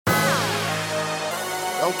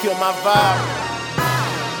Don't kill my vibe.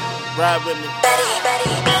 Ride with me.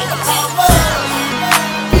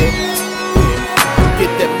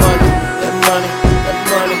 Get that money, that money, that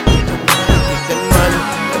money. Get that money,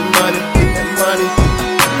 that money, that money.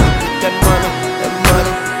 Get that money, that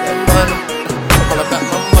money, that money. I'm all about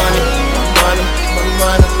my money, my money, my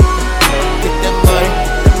money. Get that money,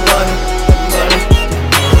 that money, that money.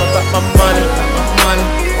 I'm all about my money, my money,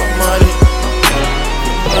 my money.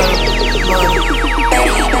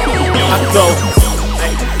 I go,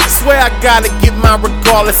 swear I gotta get mine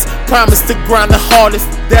regardless. Promise to grind the hardest,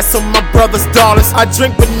 that's on my brother's dollars. I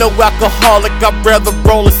drink but no alcoholic, I'd rather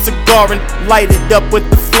roll a cigar and light it up with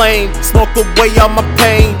the flame. Smoke away all my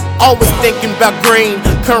pain, always thinking about green.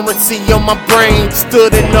 Currency on my brain,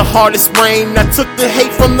 stood in the hardest rain. I took the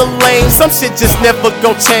hate from the lane, some shit just never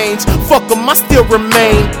gon' change. Fuck 'em, I still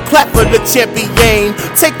remain. Clap for the champion,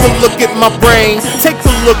 take a look at my brain. Take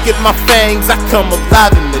a look at my fangs, I come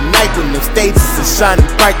alive in the night when them stages are shining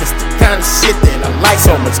bright. That's the kind of shit that I like.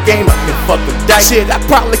 So much game, I can fuck a dice. Shit, I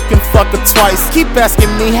probably can fuck her twice. Keep asking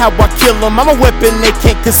me how I kill them. I'm a weapon, they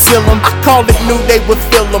can't conceal them. I call it new, they would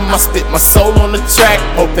feel them. I spit my soul on the track.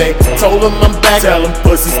 Hope they told them I'm back. Tell them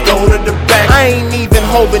pussies go to the back. I ain't even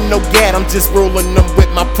holding no gat, I'm just ruling them with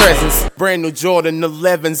my presence. Brand new Jordan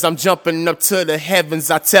 11s, I'm jumping up to the heavens.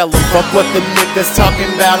 I tell them, fuck what the niggas talking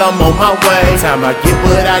about, I'm on my way. Time I get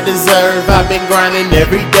what I deserve, I've been grinding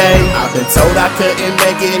every day. I've been told I couldn't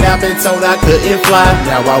make it, I've been told I couldn't fly.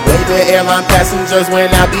 Now I wave at airline passengers when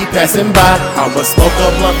I be passing by. I'ma smoke a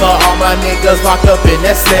blunt for all my niggas locked up in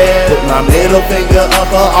that cell. Put my middle finger up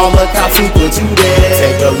for all the cops who put you there.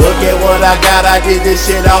 Take a look at what I got, I did this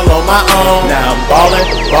shit all on my own. Now I'm ballin',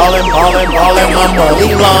 ballin', ballin', ballin', my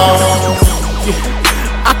money long.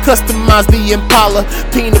 I customize the Impala,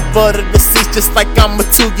 peanut butter the seats just like I'm a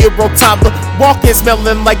 2-year-old toddler. Walking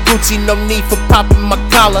smelling like Gucci, no need for popping my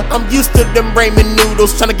collar. I'm used to them ramen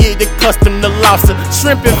noodles, tryna get accustomed to lobster.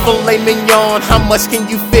 Shrimp and filet mignon, how much can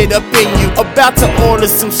you fit up in you? About to order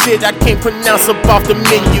some shit I can't pronounce up off the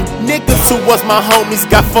menu. Niggas who was my homies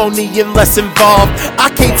got phony and less involved.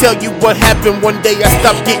 I can't tell you what happened, one day I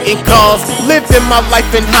stopped getting calls. Living my life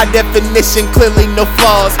in high definition, clearly no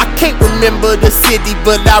flaws. I can't remember the city,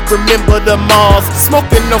 but I remember the malls.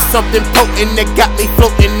 Smoking on something potent that got me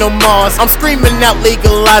floating on Mars. I'm screaming out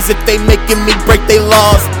legalize it, they making me break their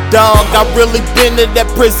laws. Dog, I really been to that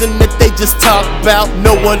prison that they just talk about.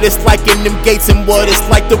 Know what it's like in them gates and what it's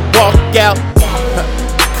like to walk out.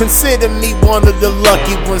 Consider me one of the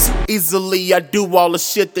lucky ones. Easily I do all the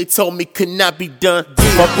shit they told me could not be done.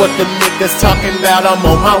 Fuck what the niggas talking about, I'm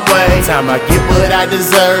on my way. Time I get what I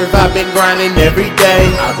deserve, I've been grinding every day.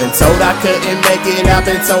 I've been told I couldn't make it, I've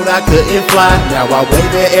been told I couldn't fly. Now I wave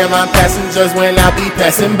at airline passengers when I be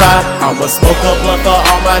passing by. I'ma smoke a blunt for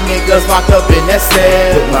all my niggas locked up in that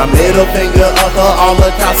cell. Put my middle finger up for all the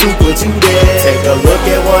cops who put you there. Take a look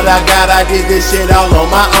at what I got, I did this shit all on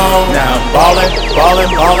my own. Now I'm ballin',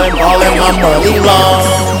 ballin', ballin', ballin', my money long.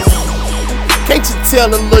 Can't you tell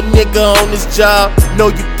a little nigga on this job? Know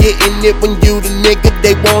you getting it when you the nigga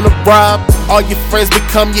they wanna rob. All your friends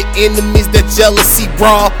become your enemies, that jealousy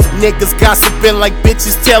raw. Niggas gossiping like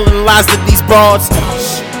bitches telling lies to these broads.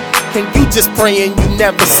 And you just praying you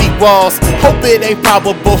never see walls. Hope it ain't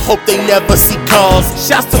probable, hope they never see cars.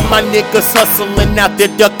 Shouts to my niggas hustling out there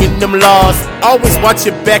ducking them laws. Always watch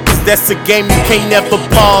your back cause that's a game you can't never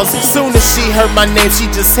pause. Soon as she heard my name she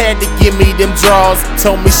just had to give me them draws.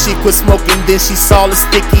 Told me she quit smoking then she saw the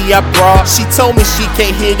sticky I brought. She told me she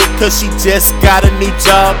can't hit it cause she just got a new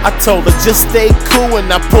job. I told her just stay cool and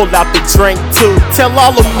I pulled out the drink too. Tell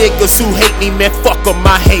all them niggas who hate me man fuck them,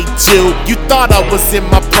 I hate you. You thought I was in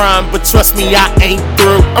my prime but trust me I ain't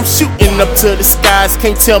through. I'm shooting up to the skies,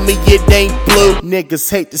 can't tell me it ain't blue. Niggas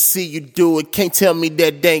hate to see you do it, can't tell me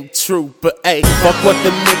that ain't true. But hey, fuck what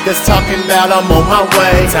the niggas talking about, I'm on my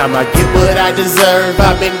way. Time I get what I deserve,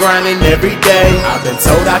 I've been grinding every day. I've been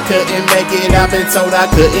told I couldn't make it, I've been told I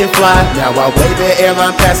couldn't fly. Now I wave at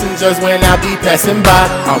airline passengers when I be passing by.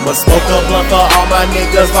 I'ma smoke a blunt for all my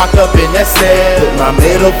niggas locked up in that cell. Put my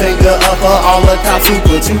middle finger up for all the cops who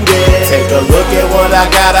put you there. Take a look at what I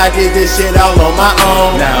got, I did this shit all on my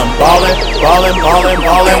own. Now I'm ballin', ballin', ballin',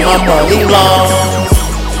 ballin', my money long.